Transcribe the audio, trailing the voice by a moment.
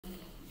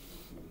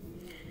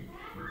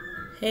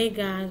Hey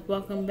guys,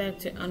 welcome back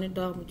to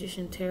Underdog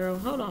Magician Tarot.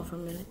 Hold on for a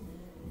minute.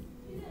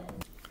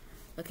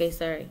 Okay,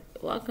 sorry.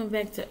 Welcome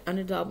back to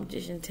Underdog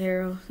Magician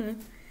Tarot.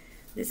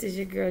 This is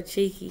your girl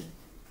Cheeky.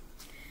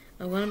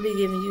 I'm going to be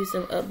giving you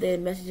some updated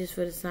messages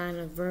for the sign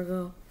of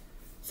Virgo.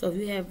 So if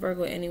you have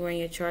Virgo anywhere in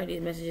your chart, these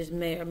messages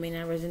may or may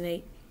not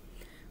resonate.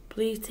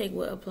 Please take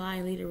what apply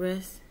and leave the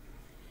rest.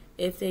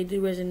 If they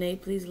do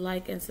resonate, please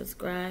like and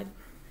subscribe.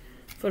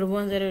 For the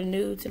ones that are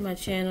new to my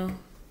channel,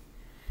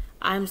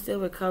 I'm still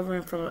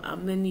recovering from a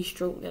mini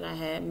stroke that I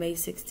had May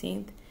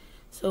 16th.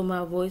 So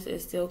my voice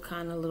is still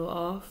kind of a little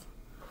off.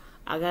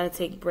 I got to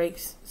take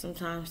breaks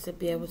sometimes to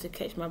be able to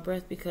catch my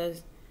breath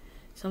because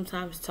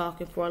sometimes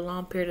talking for a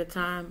long period of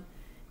time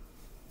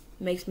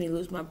makes me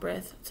lose my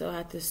breath. So I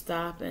have to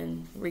stop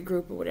and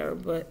regroup or whatever.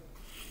 But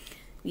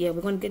yeah,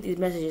 we're going to get these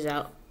messages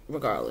out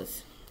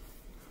regardless.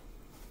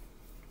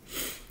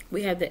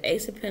 We have the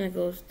Ace of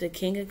Pentacles, the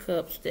King of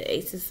Cups, the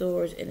Ace of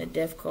Swords, and the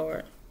Death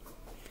card.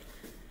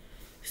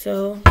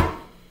 So,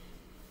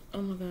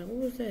 oh my God,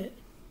 what was that?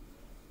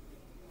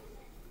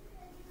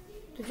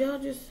 Did y'all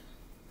just,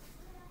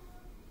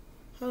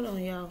 hold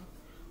on y'all.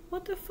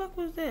 What the fuck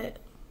was that?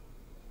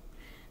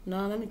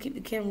 No, let me keep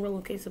the camera rolling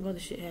in case some other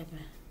shit happen.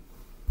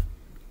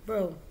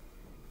 Bro,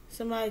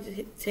 somebody just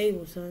hit the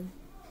table, son.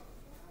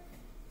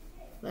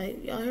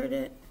 Like, y'all heard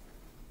that?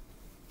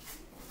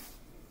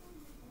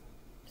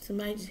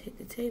 Somebody just hit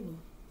the table.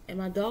 And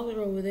my dogs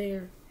are over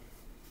there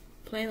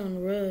playing on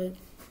the rug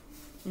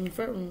in the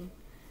front room.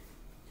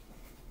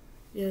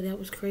 Yo, that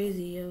was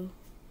crazy, yo.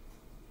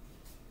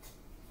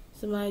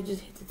 Somebody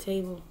just hit the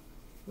table.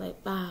 Like,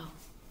 wow.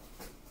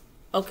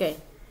 Okay,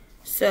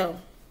 so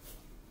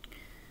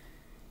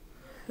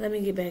let me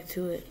get back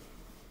to it.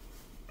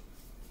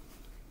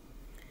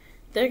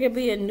 There could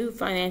be a new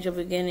financial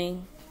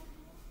beginning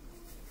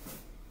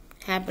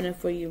happening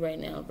for you right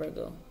now,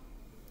 Virgo.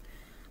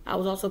 I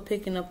was also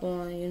picking up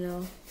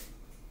on,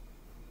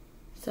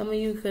 some of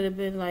you could have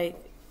been, like,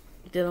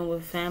 dealing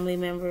with family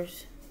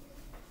members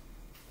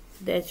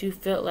that you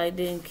felt like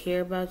didn't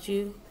care about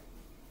you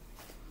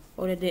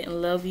or that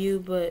didn't love you,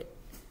 but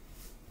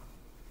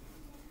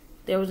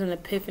there was an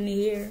epiphany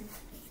here.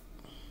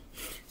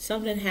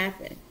 Something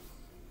happened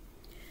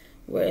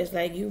where it's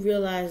like you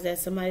realized that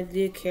somebody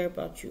did care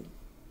about you.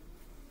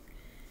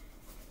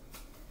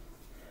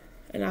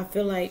 And I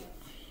feel like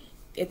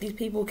if these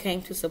people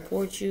came to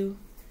support you,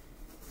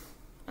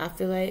 I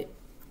feel like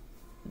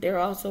they're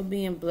also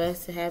being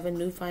blessed to have a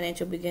new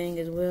financial beginning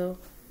as well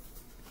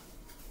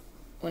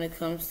when it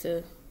comes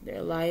to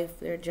their life,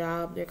 their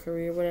job, their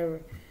career, whatever.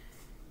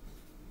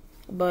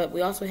 But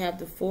we also have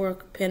the Four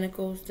of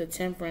Pentacles, the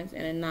Temperance,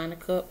 and the Nine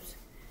of Cups.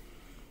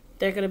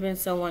 There could have been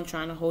someone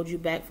trying to hold you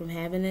back from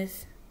having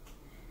this.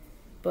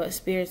 But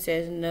Spirit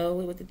says no.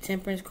 With the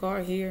Temperance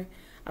card here,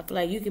 I feel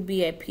like you could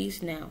be at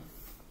peace now.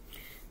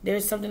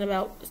 There's something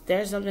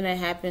that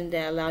happened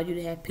that allowed you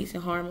to have peace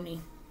and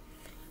harmony.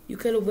 You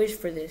could have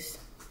wished for this.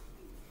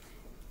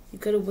 You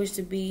could have wished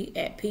to be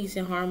at peace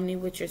and harmony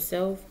with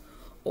yourself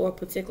or a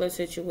particular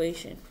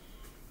situation.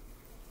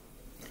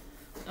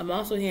 I'm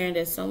also hearing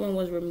that someone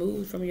was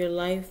removed from your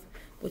life,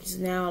 which is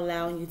now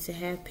allowing you to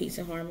have peace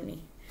and harmony.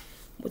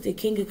 With the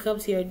King of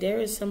Cups here, there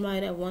is somebody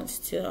that wants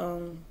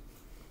to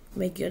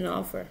make you an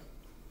offer.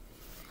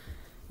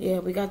 Yeah,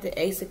 we got the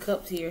Ace of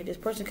Cups here. This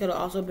person could have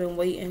also been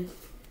waiting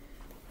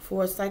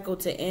for a cycle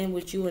to end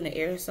with you in the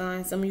air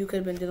sign. Some of you could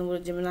have been dealing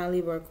with a Gemini,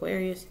 Libra,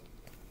 Aquarius.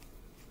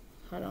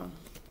 Hold on.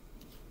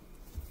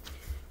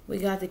 We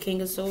got the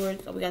King of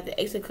Swords. We got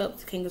the Ace of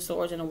Cups, the King of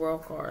Swords, and the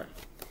World card.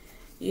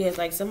 Yeah, it's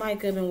like somebody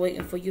could have been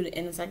waiting for you to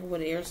end the cycle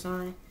with an air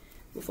sign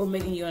before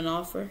making you an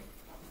offer.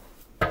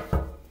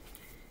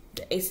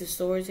 The Ace of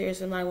Swords here.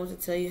 Somebody wants to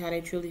tell you how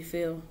they truly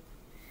feel.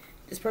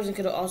 This person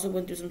could have also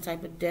went through some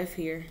type of death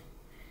here.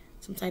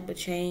 Some type of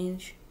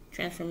change,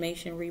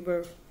 transformation,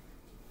 rebirth.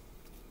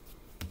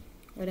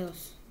 What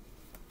else?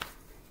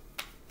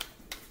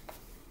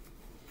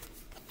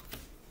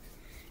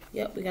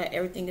 Yep, we got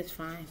everything is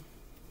fine.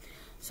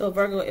 So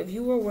Virgo, if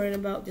you were worried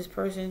about this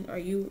person, or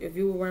if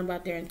you were worried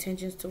about their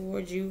intentions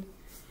towards you,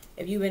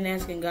 if you've been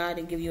asking God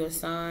to give you a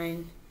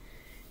sign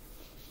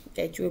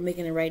that you were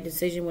making the right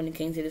decision when it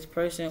came to this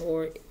person,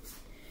 or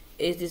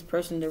is this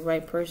person the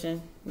right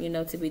person,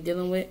 to be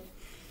dealing with,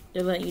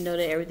 they're letting you know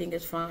that everything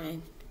is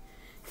fine.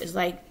 It's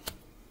like,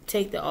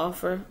 take the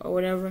offer or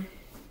whatever.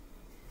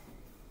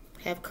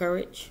 Have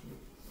courage.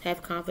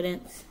 Have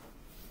confidence.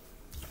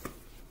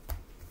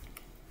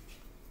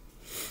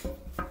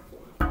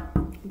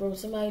 Bro,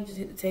 somebody just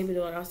hit the table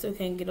door and I still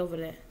can't get over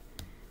that.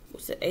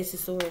 What's the Ace of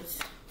Swords?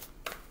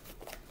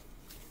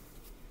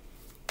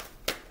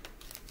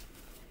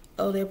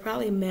 Oh, they're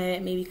probably mad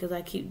at me because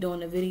I keep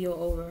doing the video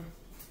over.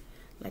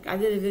 Like, I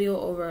did a video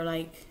over,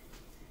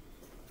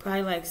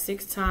 probably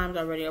 6 times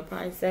already, or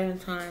probably 7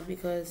 times,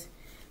 because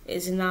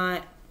it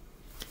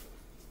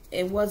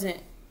wasn't,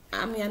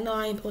 I know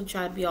I ain't supposed to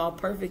try to be all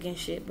perfect and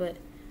shit, but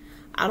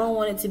I don't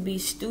want it to be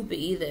stupid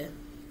either.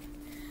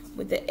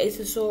 With the Ace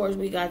of Swords,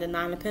 we got the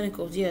Nine of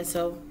Pentacles. Yeah,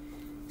 so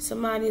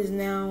somebody is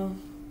now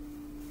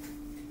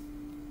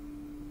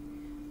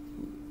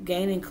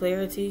gaining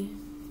clarity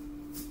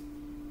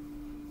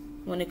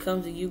when it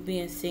comes to you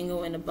being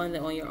single and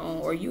abundant on your own,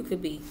 or you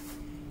could be.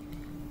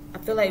 I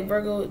feel like,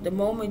 Virgo, the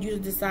moment you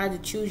decide to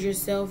choose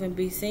yourself and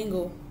be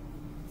single,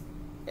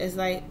 it's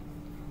like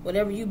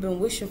whatever you've been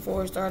wishing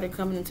for started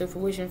coming into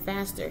fruition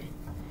faster,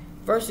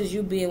 versus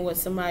you being with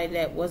somebody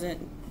that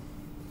wasn't,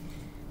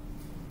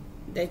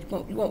 that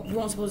you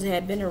weren't supposed to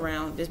have been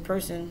around. This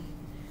person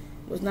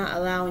was not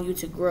allowing you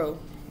to grow,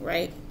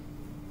 right?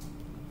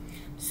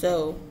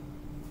 So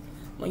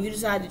when you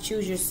decide to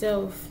choose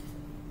yourself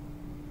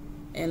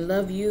and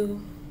love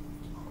you,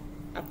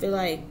 I feel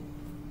like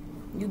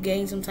you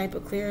gain some type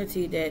of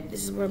clarity that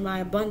this is where my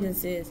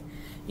abundance is.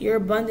 Your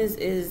abundance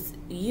is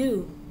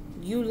you.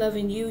 You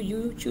loving you,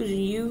 you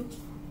choosing you,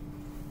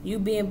 you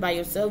being by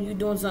yourself, you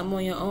doing something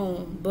on your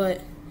own.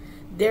 But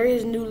there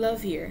is new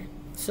love here.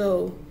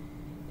 So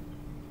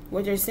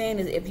what they're saying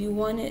is, if you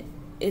want it,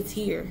 it's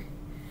here.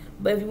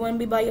 But if you want to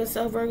be by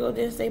yourself, Virgo,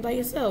 then stay by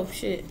yourself.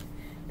 Shit.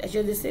 That's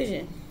your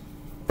decision.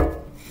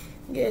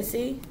 Yeah,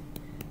 see?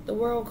 The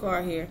World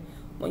card here.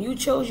 When you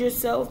chose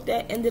yourself,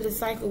 that ended the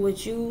cycle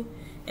with you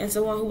and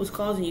someone who was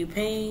causing you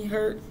pain,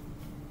 hurt,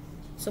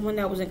 someone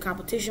that was in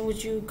competition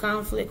with you,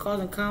 conflict,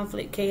 causing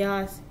conflict,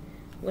 chaos,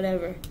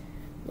 whatever.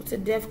 What's the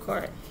Death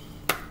card?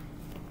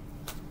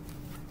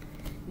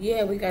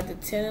 Yeah, we got the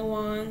Ten of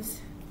Wands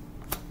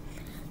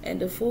and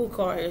the Fool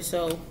card here.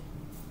 So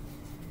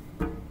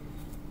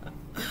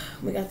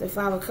we got the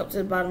Five of Cups at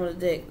the bottom of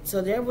the deck.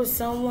 So there was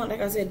someone,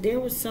 like I said, there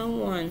was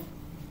someone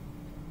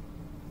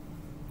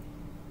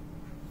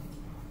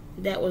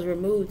that was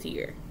removed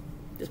here.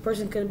 This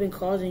person could have been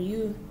causing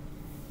you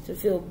to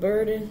feel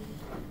burdened.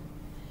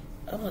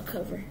 I'm gonna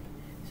cover.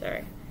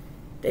 Sorry.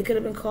 They could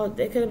have been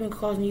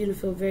causing you to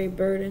feel very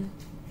burdened,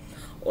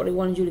 or they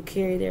wanted you to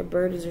carry their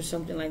burdens or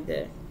something like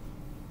that.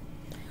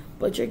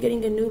 But you're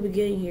getting a new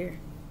beginning here.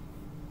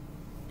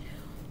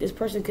 This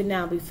person could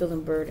now be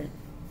feeling burdened,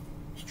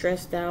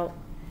 stressed out.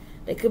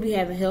 They could be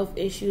having health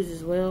issues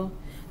as well,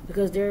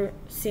 because they're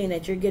seeing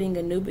that you're getting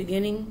a new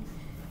beginning.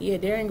 Yeah,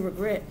 they're in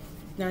regret.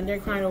 Now they're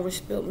crying over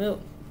spilled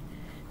milk,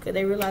 because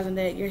they're realizing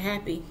that you're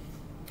happy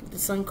with the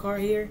Sun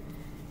card here,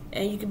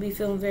 and you could be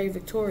feeling very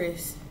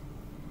victorious.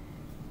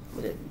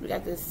 We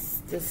got the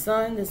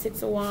Sun, the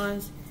Six of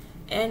Wands,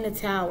 and the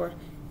Tower.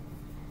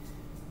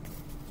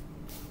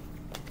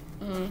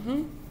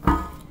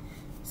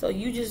 So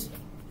you just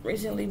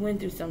recently went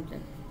through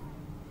something.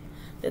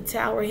 The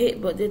Tower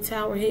hit, but the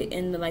Tower hit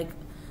in like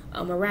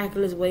a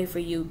miraculous way for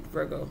you,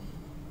 Virgo.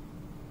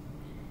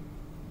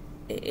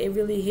 It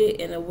really hit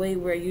in a way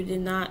where you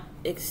did not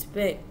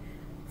expect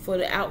for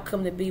the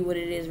outcome to be what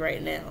it is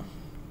right now.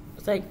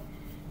 It's like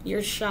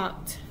you're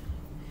shocked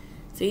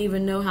to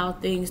even know how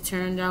things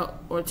turned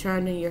out or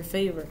turned in your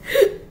favor.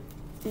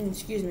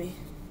 Excuse me.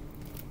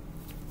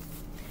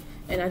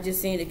 And I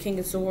just seen the King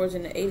of Swords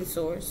and the Eight of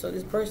Swords. So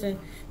this person,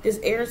 this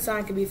air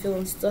sign could be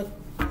feeling stuck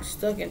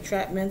and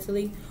trapped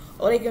mentally,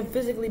 or they can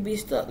physically be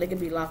stuck. They can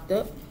be locked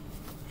up,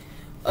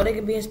 or they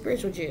can be in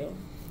spiritual jail.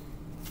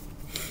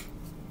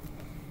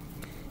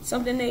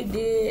 Something they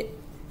did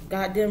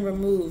got them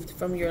removed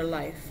from your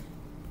life.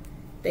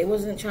 They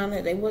wasn't trying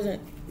to, they was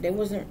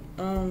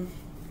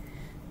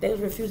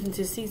refusing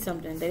to see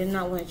something. They did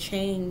not want to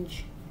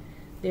change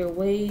their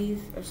ways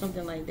or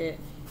something like that.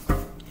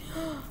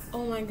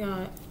 Oh my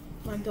God.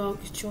 My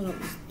dog is chewing up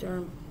this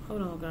germ.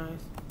 Hold on, guys.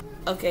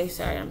 Okay,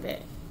 sorry, I'm back.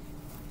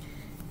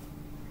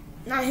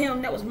 Not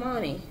him, that was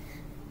Monty.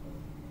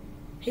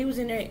 He was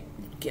in there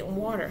getting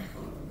water.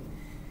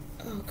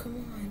 Oh,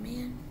 come on,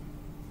 man.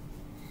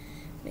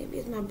 Maybe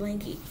it's my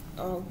blankie.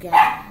 Oh,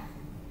 God.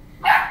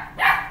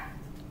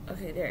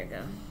 Okay, there you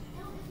go.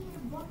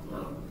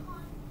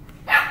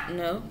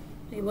 No,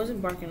 he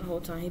wasn't barking the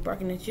whole time. He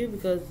barking at you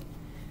because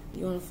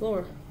you're on the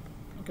floor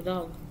like a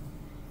dog.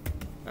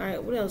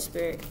 Alright, what else,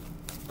 Spirit?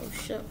 Oh,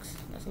 shucks.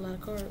 That's a lot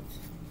of cards.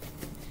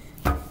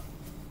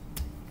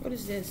 What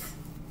is this?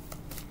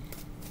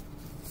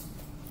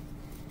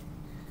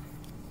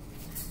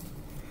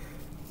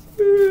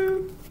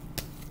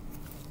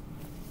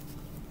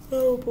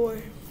 Oh,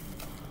 boy.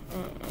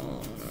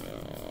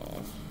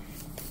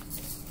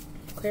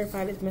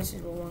 Clarify this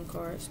message with one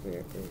card,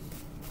 Spirit, please.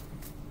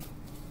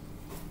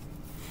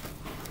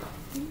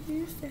 You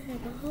used to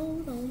have a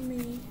hold on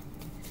me.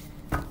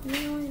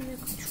 Now you're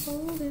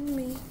controlling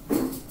me.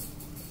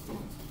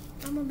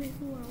 I'ma be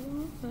who I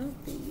wanna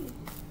be.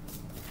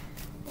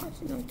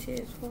 Watching them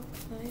tears fall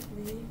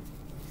lightly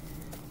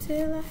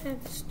till I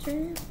have the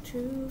strength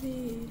to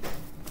be.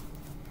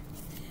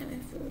 Damn,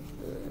 it feels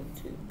good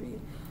to be.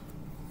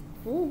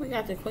 Ooh, we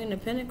got the Queen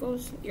of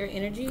Pentacles, your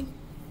energy.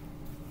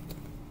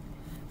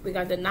 We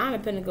got the Nine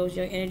of Pentacles,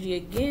 your energy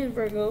again,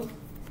 Virgo.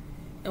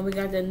 And we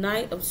got the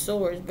Knight of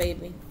Swords,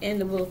 baby. And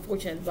the Wheel of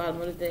Fortune at the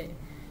bottom of the deck.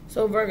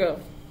 So, Virgo,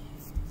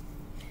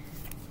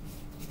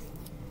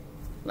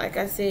 like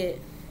I said,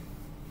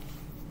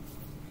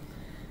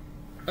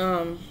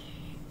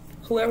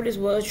 whoever this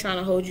was trying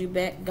to hold you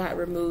back got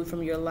removed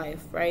from your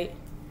life, right?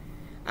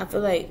 I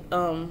feel like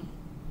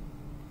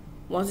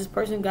Once this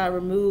person got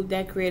removed,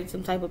 that created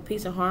some type of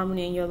peace and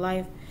harmony in your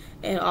life,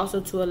 and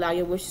also to allow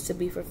your wishes to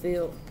be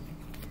fulfilled.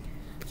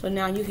 So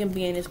now you can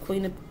be in this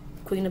Queen of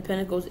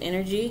Pentacles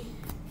energy,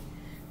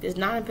 this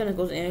Nine of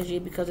Pentacles energy,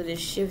 because of this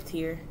shift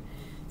here.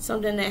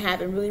 Something that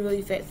happened really,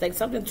 really fast. Like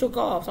something took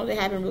off. Something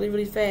happened really,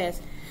 really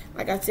fast.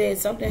 Like I said,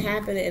 something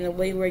happened in a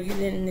way where you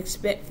didn't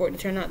expect for it to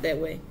turn out that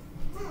way.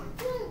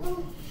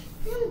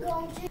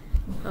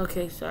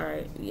 Okay,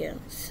 sorry. Yeah.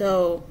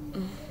 So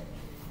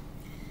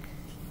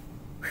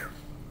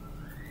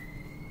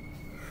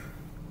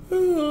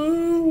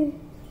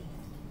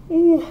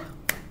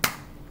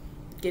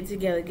get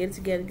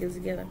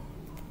together.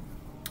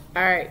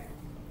 Alright.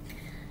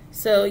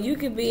 So you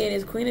could be in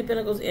this Queen of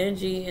Pentacles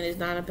energy and this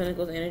Nine of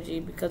Pentacles energy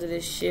because of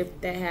this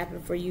shift that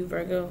happened for you,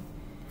 Virgo.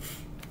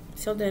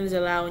 Something is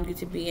allowing you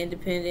to be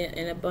independent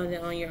and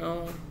abundant on your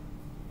own.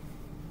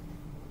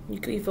 You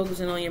could be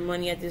focusing on your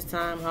money at this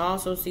time. I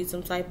also see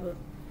some type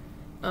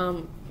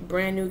of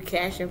brand new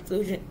cash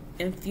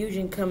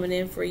infusion coming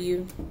in for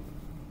you.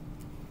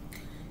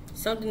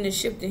 Something is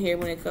shifting here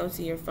when it comes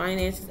to your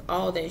finances,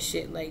 all that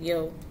shit. Like,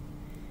 yo,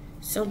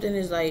 something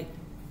is like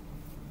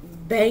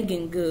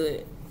banging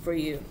good for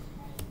you.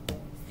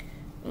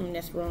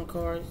 That's the wrong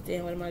cards.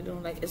 Damn, what am I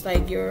doing? Like, it's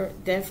like you're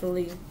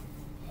definitely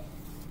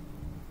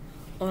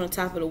on the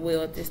top of the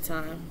wheel at this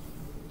time.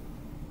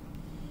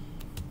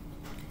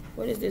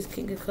 What is this?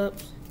 King of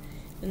Cups,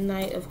 the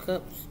Knight of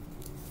Cups.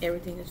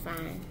 Everything is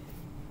fine.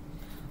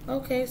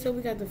 Okay, so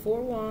we got the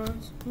Four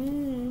Wands,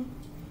 and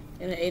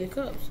the Eight of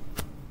Cups,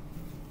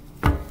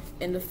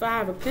 and the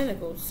Five of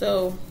Pentacles.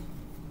 So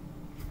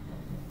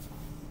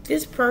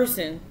this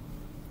person,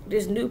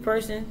 this new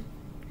person,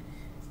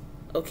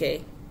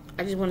 okay,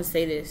 I just want to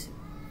say this.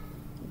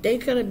 They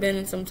could have been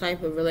in some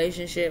type of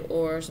relationship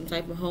or some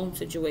type of home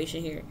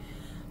situation here.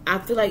 I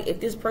feel like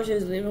if this person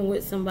is living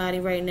with somebody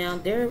right now,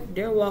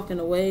 they're walking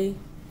away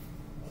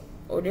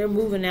or they're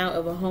moving out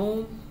of a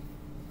home.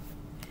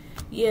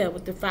 Yeah,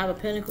 with the Five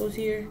of Pentacles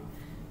here,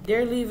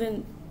 they're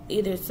leaving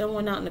either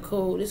someone out in the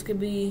cold. This could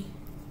be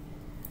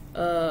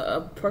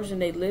a person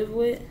they live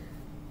with,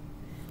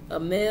 a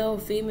male,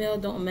 female,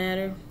 don't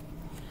matter.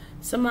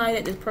 Somebody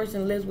that this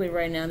person lives with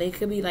right now. They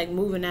could be like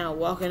moving out,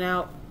 walking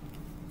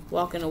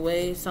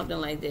away, something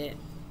like that.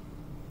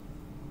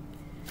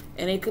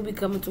 And they could be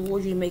coming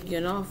towards you to make you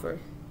an offer.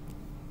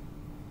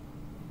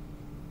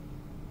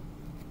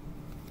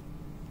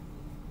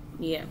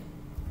 Yeah.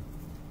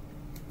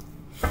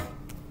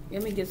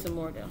 Let me get some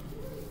more though.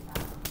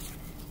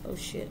 Oh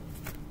shit.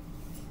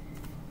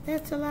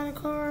 That's a lot of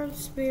cards,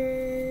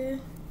 Spirit.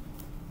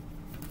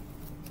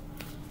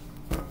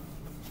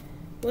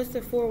 What's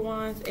the Four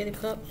Wands, Eight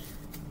of Cups?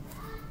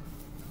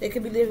 They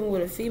could be living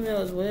with a female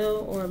as well,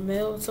 or a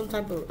male, some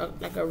type of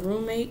like a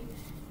roommate,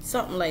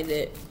 something like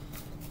that.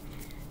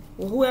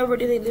 Well, whoever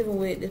it is they living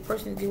with, this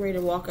person is getting ready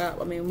to walk out.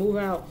 I mean, move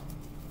out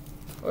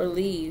or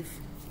leave.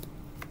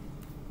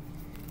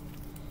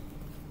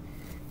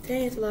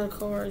 Dang, it's a lot of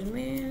cards,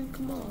 man.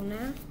 Come on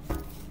now.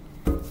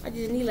 I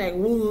just need like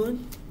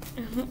one.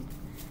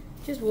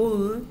 Just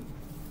one.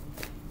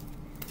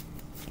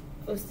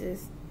 What's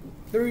this?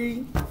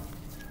 3.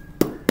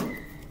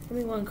 Give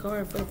me one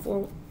card for the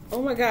 4.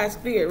 Oh my God,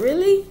 Spirit,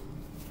 really?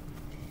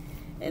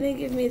 And then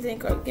give me a thing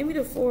card. Give me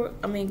the 4.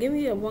 I mean, give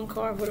me a 1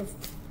 card for the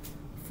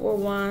Four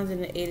Wands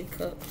and the Eight of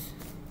Cups.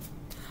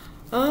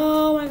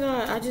 Oh my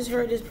God, I just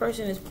heard this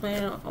person is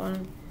planning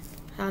on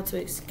how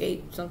to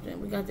escape something.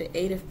 We got the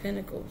Eight of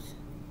Pentacles.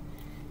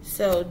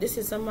 So this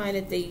is somebody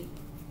that they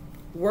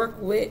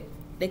work with.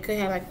 They could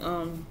have like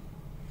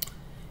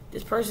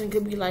this person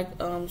could be like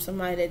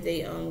somebody that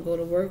they go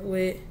to work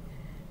with.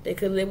 They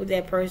could live with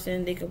that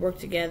person. They could work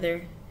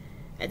together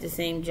at the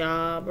same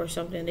job or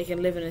something. They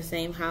can live in the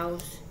same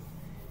house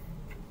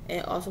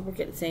and also work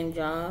at the same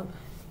job.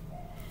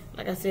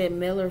 Like I said,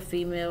 male or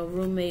female,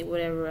 roommate,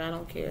 whatever, I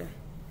don't care.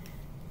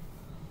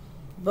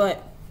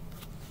 But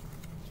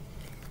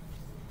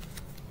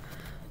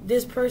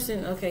this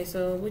person, okay,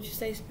 so what you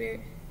say,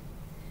 Spirit?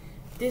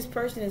 This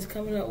person is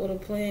coming up with a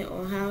plan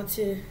on how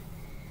to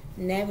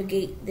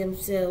navigate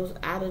themselves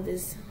out of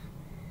this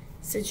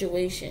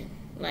situation.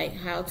 Like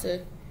how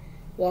to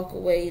walk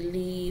away,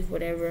 leave,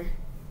 whatever.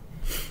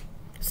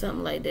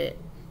 Something like that.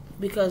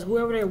 Because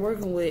whoever they're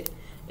working with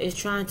is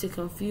trying to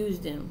confuse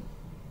them.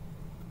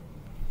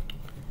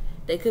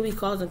 They could be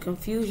causing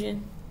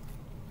confusion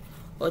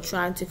or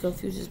trying to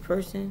confuse this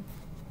person.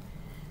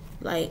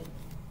 Like,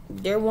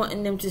 they're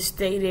wanting them to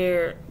stay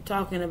there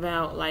talking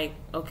about, like,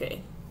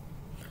 okay.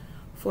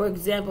 For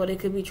example, they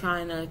could be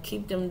trying to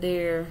keep them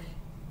there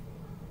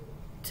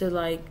to,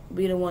 like,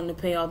 be the one to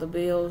pay all the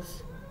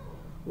bills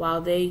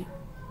while they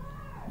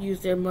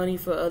use their money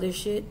for other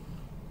shit.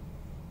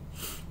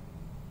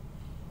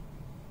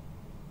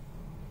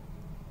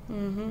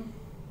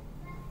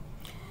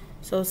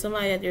 So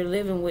somebody that they're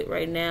living with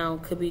right now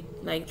could be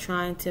like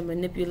trying to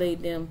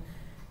manipulate them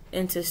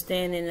into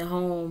staying in the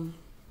home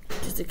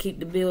just to keep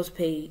the bills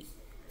paid.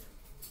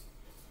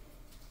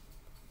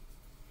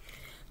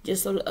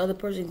 Just so the other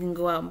person can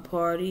go out and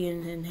party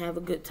and have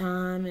a good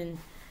time and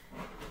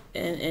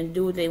and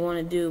do what they want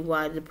to do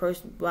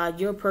while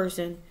your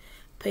person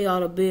pay all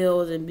the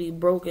bills and be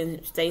broke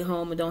and stay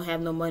home and don't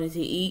have no money to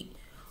eat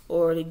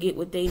or to get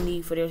what they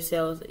need for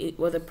themselves,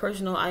 whether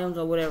personal items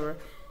or whatever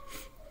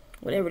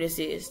this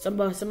is.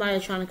 Somebody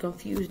trying to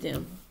confuse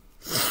them.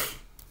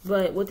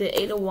 But with the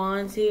 8 of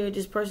Wands here,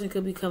 this person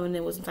could be coming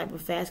in with some type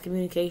of fast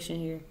communication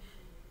here.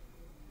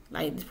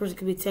 Like, this person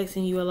could be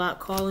texting you a lot,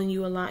 calling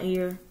you a lot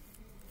here.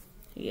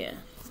 Yeah.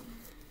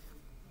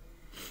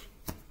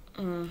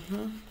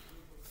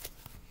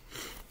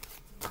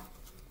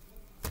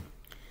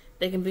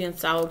 They can be in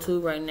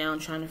solitude right now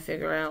and trying to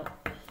figure out.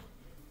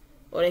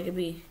 Or they could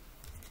be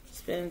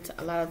spending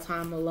a lot of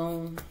time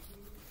alone,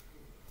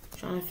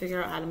 trying to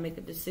figure out how to make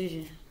a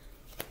decision.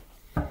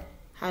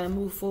 How to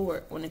move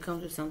forward when it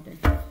comes to something.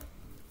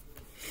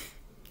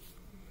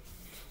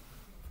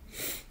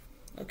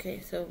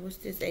 Okay, so what's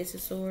this? Ace of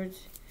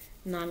Swords,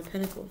 9 of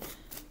Pentacles.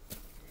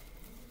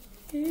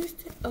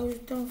 Oh,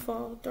 don't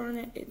fall. Darn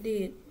it, it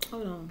did.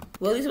 Hold on.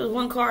 Well, at least it was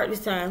one card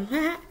this time.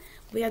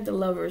 We have the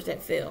Lovers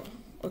that fell.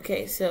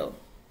 Okay, so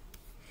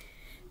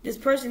this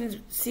person is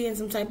seeing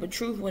some type of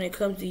truth when it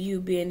comes to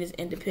you being this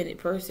independent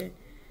person.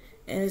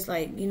 And it's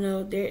like, you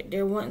know,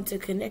 they're wanting to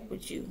connect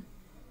with you.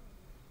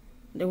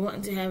 They're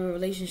wanting to have a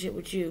relationship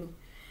with you.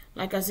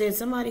 Like I said,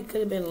 somebody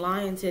could have been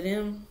lying to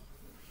them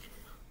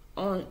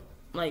on,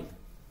 like,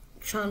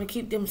 trying to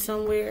keep them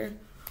somewhere.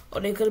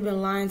 Or they could have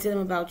been lying to them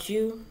about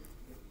you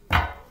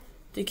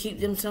to keep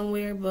them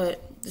somewhere.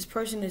 But this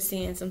person is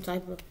seeing some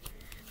type of,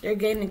 they're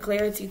gaining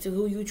clarity to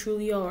who you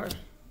truly are.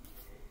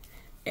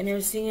 And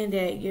they're seeing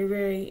that you're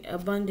very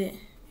abundant.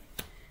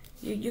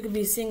 You could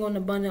be single and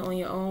abundant on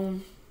your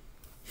own.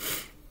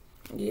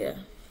 Yeah.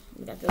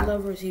 We got the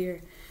Lovers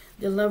here.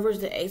 The Lovers,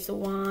 the Ace of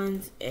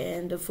Wands,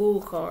 and the Fool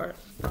card.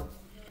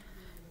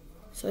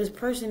 So this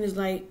person is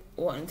like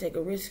wanting to take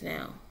a risk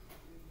now.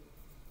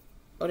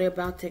 Or they're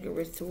about to take a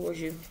risk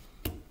towards you.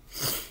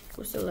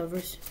 What's the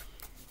Lovers?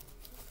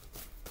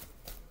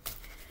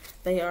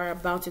 They are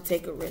about to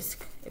take a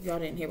risk. If y'all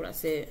didn't hear what I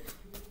said.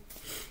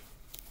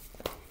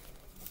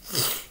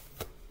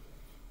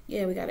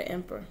 Yeah, we got an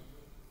Emperor.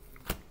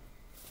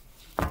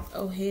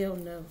 Oh, hell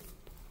no.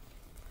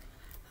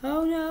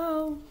 Oh,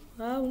 no.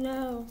 Oh,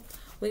 no.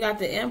 We got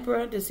the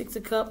Emperor, the 6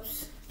 of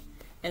Cups,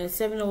 and the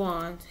 7 of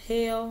Wands.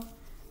 Hell,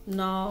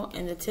 no,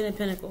 and the 10 of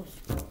Pentacles.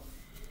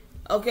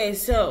 Okay,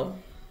 so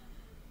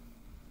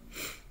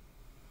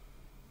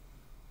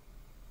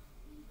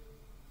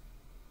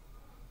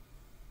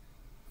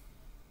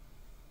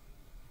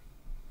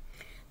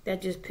that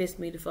just pissed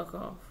me the fuck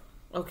off.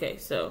 Okay,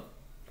 so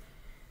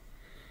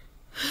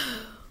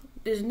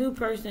this new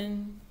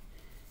person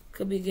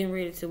could be getting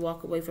ready to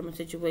walk away from a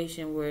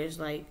situation where it's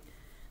like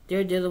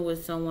they're dealing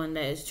with someone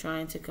that is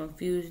trying to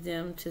confuse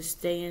them to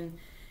stay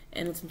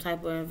in some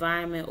type of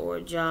environment or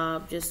a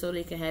job just so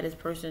they can have this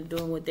person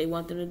doing what they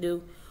want them to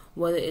do,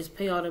 whether it's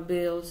pay all the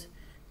bills,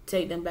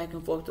 take them back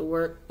and forth to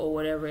work, or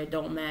whatever. It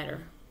don't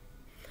matter.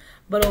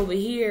 But over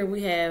here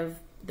we have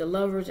the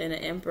Lovers and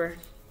the Emperor.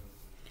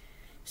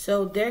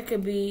 So there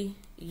could be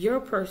your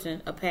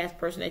person, a past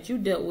person that you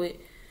dealt with,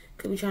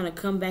 could be trying to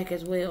come back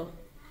as well.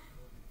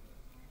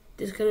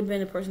 This could have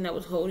been a person that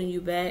was holding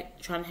you back,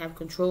 trying to have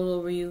control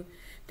over you.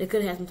 They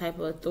could have some type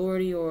of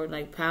authority or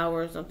like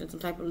power or something, some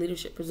type of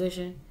leadership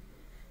position.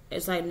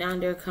 It's like now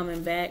they're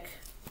coming back.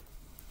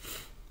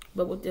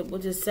 But with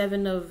the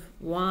 7 of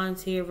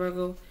Wands here,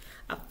 Virgo,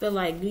 I feel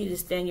like you need to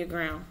stand your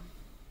ground.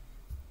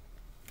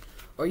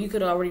 Or you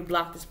could already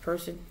block this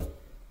person.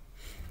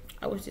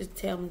 I was just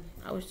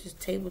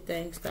table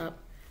things stop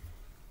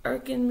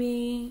irking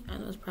me. I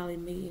know it's probably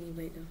me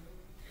anyway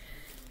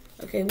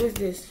though. Okay, what's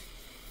this?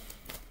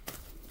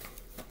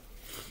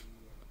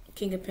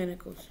 King of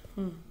Pentacles.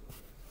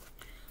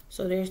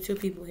 So there's 2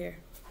 people here.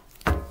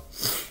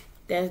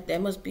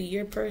 That must be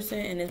your person,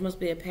 and this must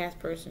be a past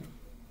person.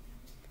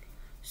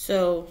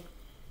 So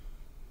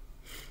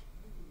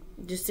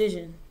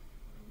decision.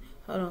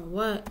 Hold on,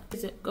 what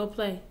is it? Go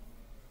play.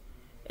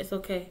 It's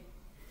okay.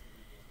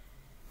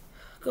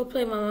 Go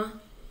play, mama.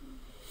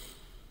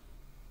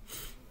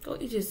 Go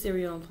eat your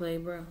cereal and play,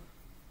 bro.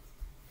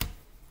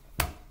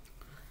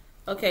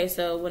 Okay,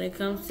 so when it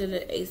comes to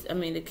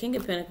the King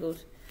of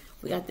Pentacles,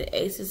 we got the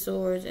Ace of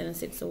Swords and the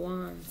 6 of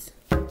Wands.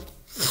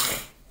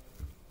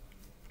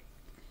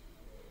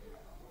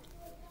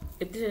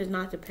 If this is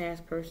not the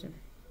past person,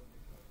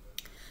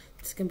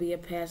 this can be a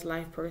past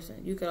life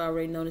person. You could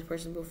already know this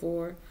person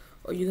before,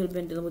 or you could have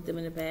been dealing with them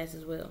in the past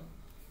as well.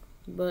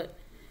 But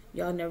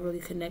y'all never really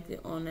connected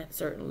on that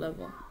certain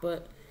level.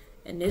 But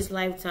in this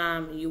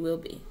lifetime, you will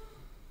be.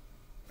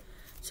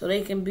 So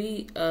they can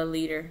be a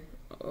leader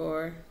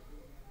or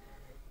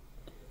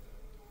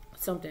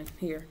something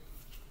here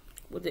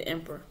with the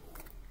Emperor.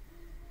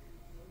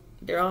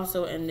 They're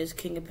also in this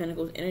King of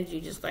Pentacles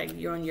energy, just like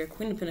you're on your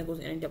Queen of Pentacles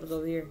energy that was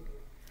over here.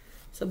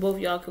 So both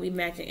y'all could be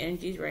matching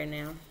energies right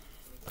now.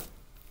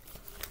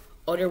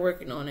 Oh, they're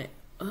working on it.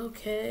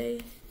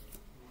 Okay.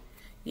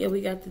 Yeah, we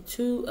got the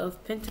 2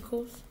 of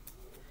Pentacles,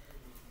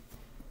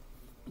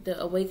 the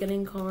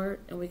Awakening card,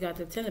 and we got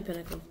the 10 of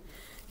Pentacles.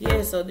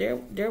 Yeah, so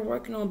they're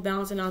working on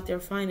balancing out their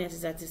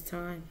finances at this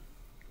time.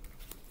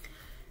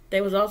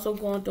 They was also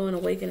going through an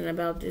awakening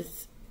about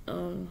this,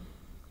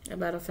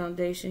 about a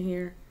foundation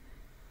here.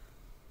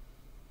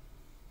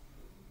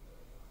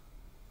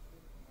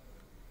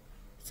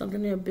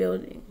 Something they're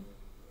building.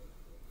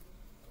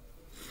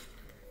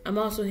 I'm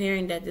also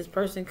hearing that this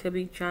person could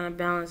be trying to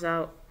balance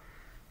out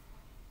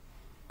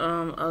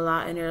a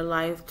lot in their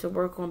life to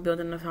work on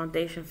building a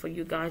foundation for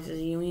you guys'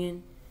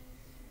 union.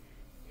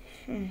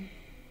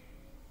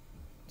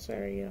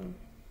 Sorry, y'all.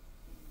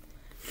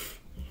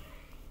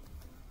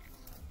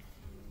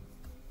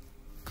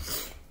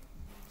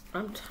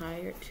 I'm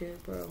tired too,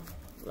 bro.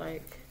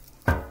 Like,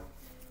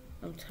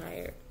 I'm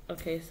tired.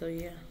 Okay, so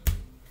yeah.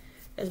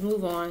 Let's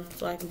move on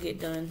so I can get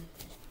done.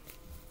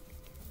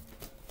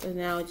 Because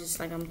now it's just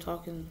like I'm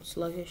talking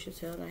sluggish as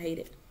hell and I hate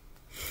it.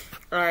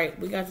 Alright,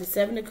 we got the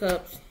Seven of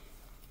Cups,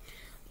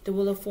 the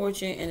Wheel of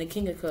Fortune, and the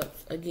King of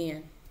Cups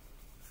again.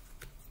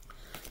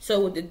 So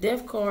with the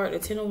Death card, the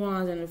Ten of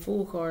Wands, and the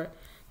Fool card,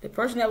 the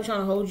person that was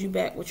trying to hold you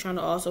back was trying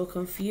to also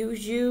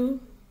confuse you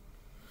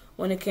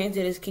when it came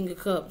to this King of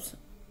Cups.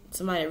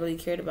 Somebody that really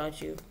cared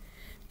about you.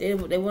 They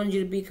wanted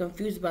you to be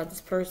confused about this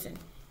person.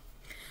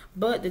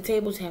 But the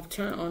tables have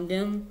turned on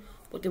them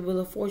with the Wheel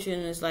of Fortune,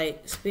 and it's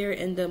like Spirit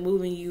ended up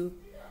moving you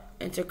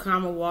into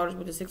calmer waters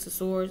with the Six of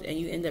Swords, and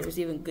you end up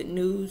receiving good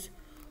news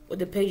with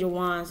the Page of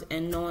Wands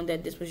and knowing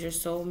that this was your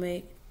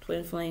soulmate,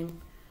 twin flame,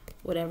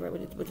 whatever,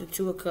 with the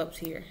Two of Cups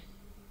here.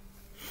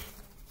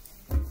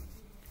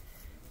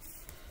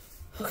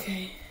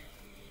 Okay.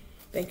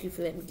 Thank you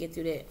for letting me get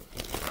through that.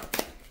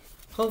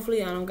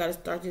 Hopefully I don't gotta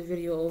start this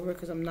video over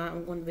because I'm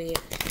going to bed.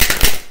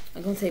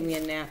 I'm gonna take me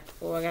a nap,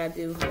 or I gotta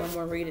do one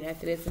more reading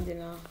after this, and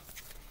then I'll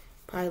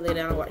probably lay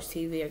down and watch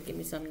TV or give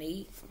me something to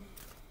eat.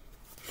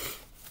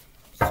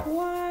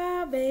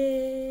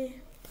 Suave.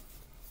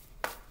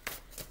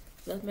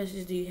 What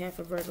messages do you have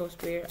for Virgo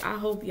Spirit? I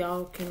hope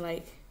y'all can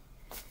like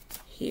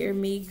hear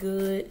me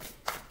good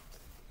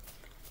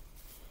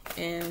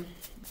and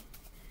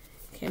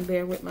can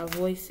bear with my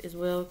voice as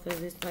well,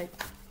 because it's like,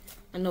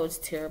 I know it's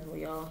terrible,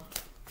 y'all.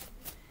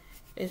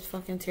 It's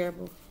fucking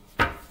terrible.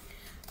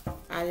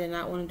 I did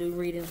not want to do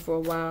readings for a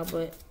while,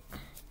 but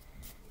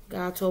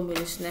God told me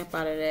to snap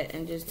out of that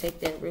and just take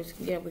that risk.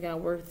 Yeah, we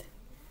got worth.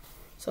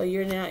 So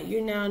you're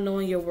now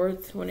knowing your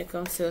worth when it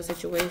comes to a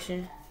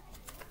situation.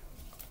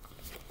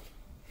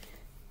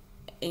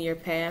 In your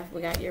path,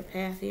 we got your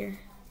path here.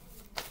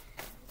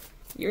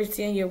 You're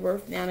seeing your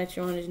worth now that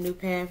you're on this new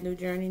path, new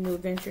journey, new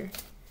adventure.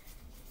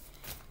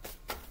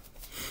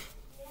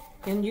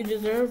 And you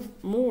deserve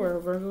more,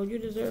 Virgo. You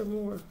deserve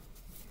more.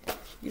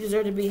 You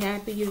deserve to be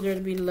happy. You deserve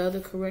to be loved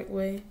the correct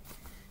way.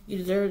 You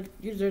deserve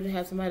to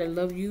have somebody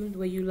love you the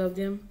way you love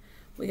them.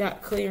 We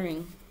got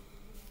clearing.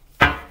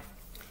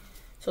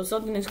 So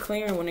something is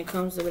clearing when it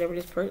comes to whatever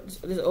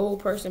this old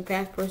person,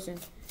 past person,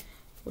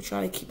 will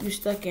try to keep you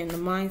stuck in. The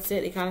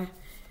mindset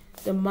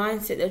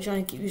they're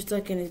trying to keep you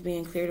stuck in is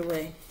being cleared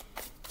away.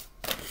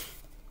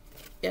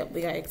 Yep,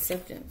 we got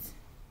acceptance.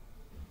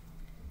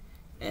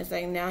 And it's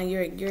like now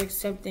you're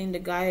accepting the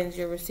guidance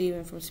you're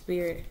receiving from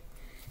Spirit.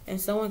 And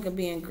someone could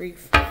be in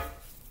grief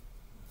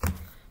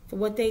for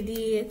what they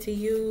did to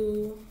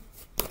you,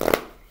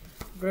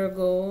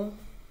 Virgo.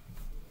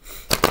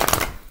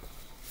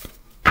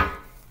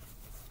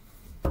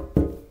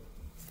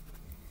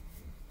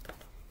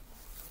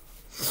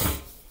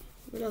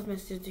 What else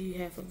messages do you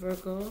have for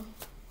Virgo?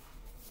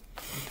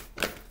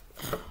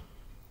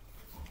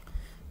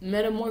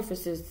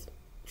 Metamorphosis.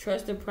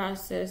 Trust the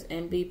process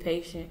and be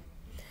patient.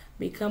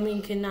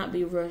 Becoming cannot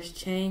be rushed.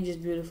 Change is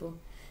beautiful.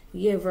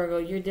 Yeah, Virgo,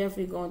 you're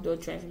definitely going through a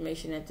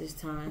transformation at this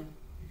time.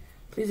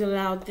 Please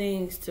allow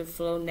things to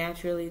flow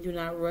naturally. Do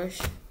not rush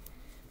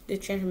this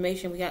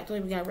transformation. We got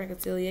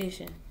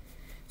reconciliation.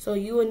 So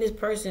you and this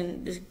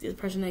person, this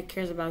person that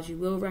cares about you,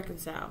 will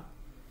reconcile.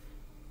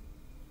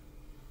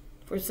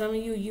 For some of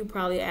you, you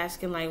probably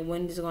asking like,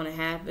 when is it going to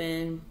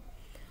happen?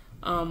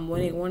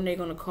 When they're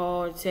going to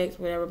call or text,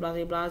 whatever,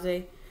 blase,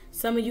 blase.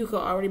 Some of you could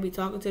already be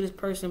talking to this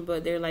person,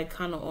 but they're like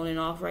kind of on and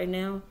off right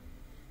now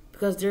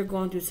because they're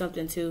going through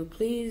something too.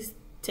 Please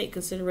take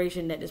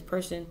consideration that this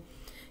person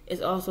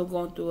is also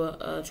going through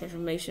a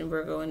transformation,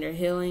 Virgo, and they're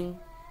healing.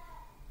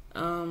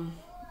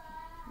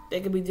 They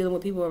could be dealing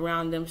with people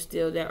around them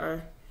still that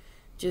are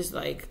just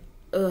like,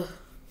 ugh.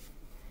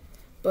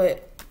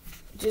 But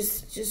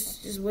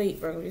just wait,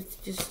 Virgo.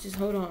 Just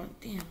hold on.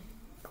 Damn.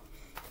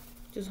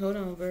 Just hold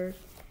on, Virgo.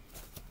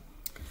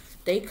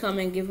 They come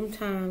and give them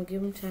time,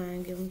 give them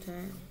time, give them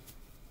time.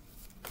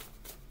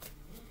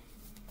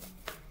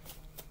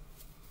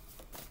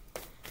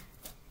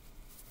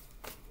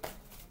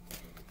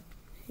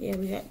 Yeah,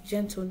 we got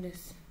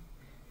gentleness.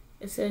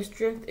 It says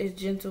strength is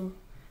gentle.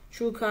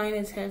 True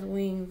kindness has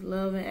wings.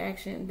 Love and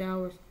action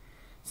endures.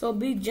 So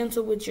be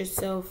gentle with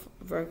yourself,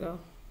 Virgo.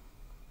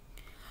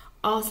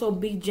 Also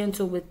be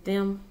gentle with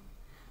them.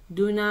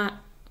 Do not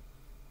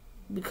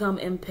become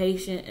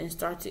impatient and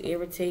start to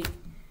irritate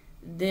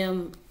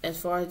them as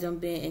far as them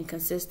being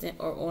inconsistent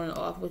or on and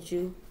off with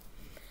you.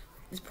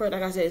 Like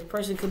I said, this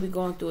person could be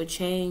going through a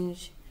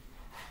change.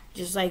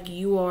 just like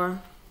you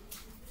are.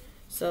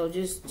 So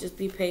just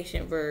be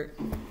patient, Virg.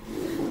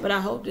 But I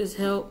hope this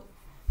helped.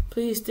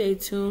 Please stay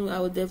tuned. I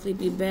will definitely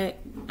be back.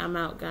 I'm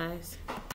out, guys.